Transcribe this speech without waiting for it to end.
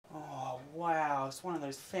wow, it's one of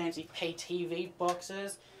those fancy pay TV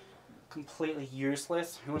boxes. Completely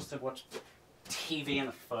useless. Who wants to watch TV in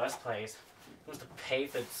the first place? Who wants to pay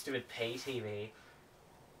for stupid pay TV?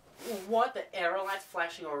 What? The arrow light's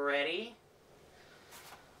flashing already?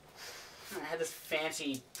 I had this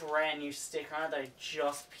fancy brand new sticker on it that I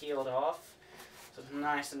just peeled off. So it's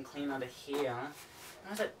nice and clean under here.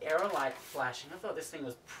 Why is that arrow light flashing? I thought this thing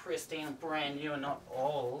was pristine and brand new and not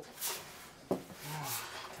old. Oh,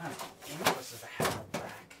 what kind of inputs does it have on the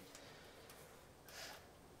back?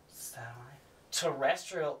 Satellite.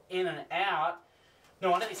 Terrestrial in and out. No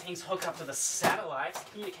wonder these things hook up to the satellites,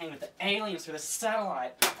 communicating with the aliens through the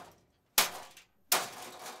satellite.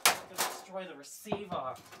 Destroy the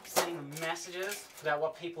receiver, sending the messages about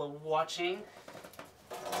what people are watching.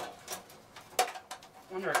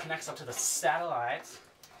 I wonder if it connects up to the satellites.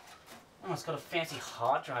 Oh, it's got a fancy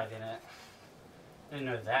hard drive in it. I didn't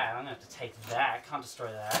know that. I'm gonna have to take that. Can't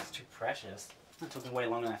destroy that. It's too precious. It took me way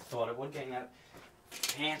longer than I thought it would, getting that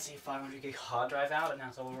fancy 500 gig hard drive out, and now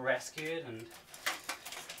it's all rescued and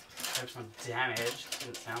hope it's not damaged.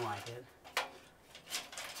 Didn't sound like it.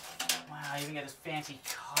 Wow, I even get this fancy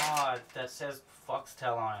card that says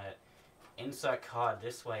Foxtel on it. Insert card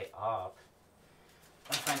this way up.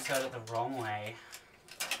 What if I insert it the wrong way?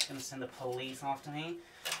 It's gonna send the police after me.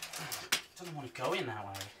 It doesn't want to go in that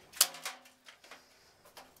way.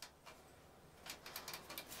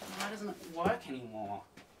 Why doesn't it work anymore?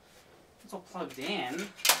 It's all plugged in.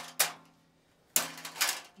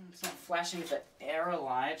 It's not flashing with the error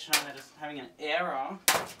light, showing that it's having an error.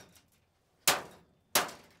 Another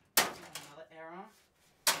error.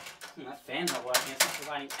 That fan's not working, it's not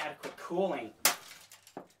providing adequate cooling.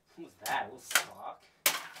 What was that? A little spark?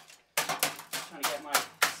 I'm trying to get my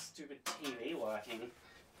stupid TV working.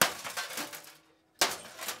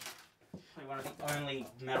 Probably one of the only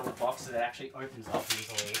metal boxes that actually opens up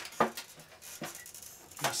easily.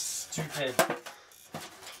 My stupid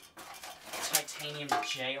titanium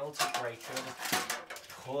jail to break through and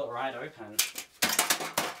pull it right open.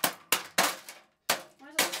 Why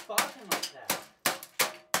is it sparking like that?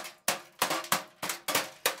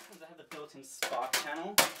 Does it have the built-in spark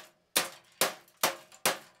channel?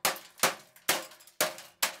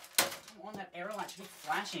 I want that arrow light to be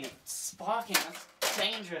flashing and sparking. That's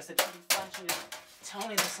dangerous. It should be flashing and tell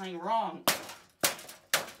me there's something wrong.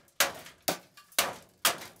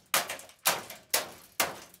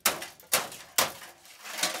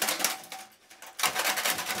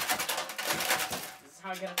 This is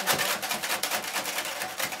how I get it to work.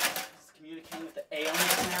 It's communicating with the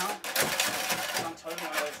aliens now. I'm totally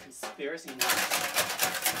one of those conspiracy nuts.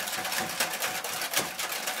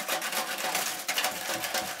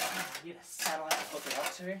 I need a satellite to hook it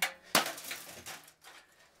up to.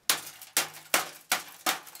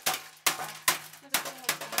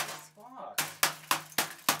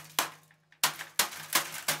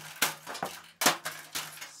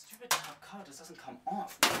 Stupid top card just doesn't come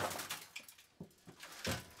off.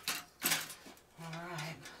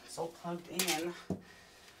 Alright, it's all plugged in.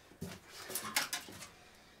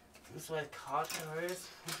 This is where the card goes.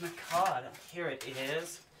 Where's my card? Here it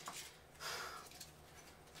is.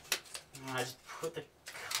 I just put the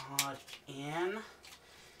card in,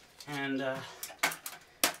 and oh,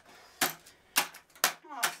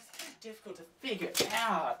 this is very difficult to figure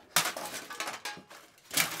out.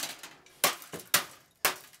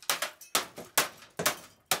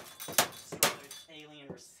 Destroy those alien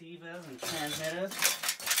receivers and transmitters.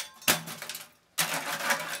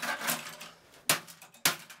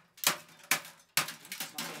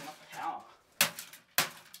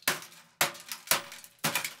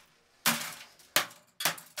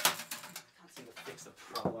 Fix the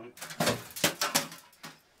problem.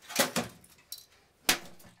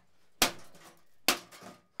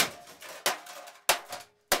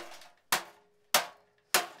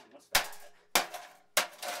 What's that?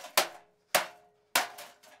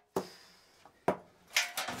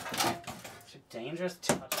 Too dangerous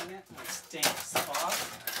touching it. It's dangerous spark.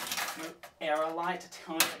 No arrow light to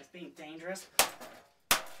tell me that it's being dangerous.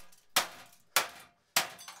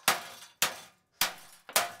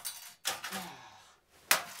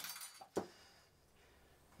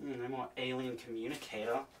 No more alien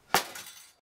communicator.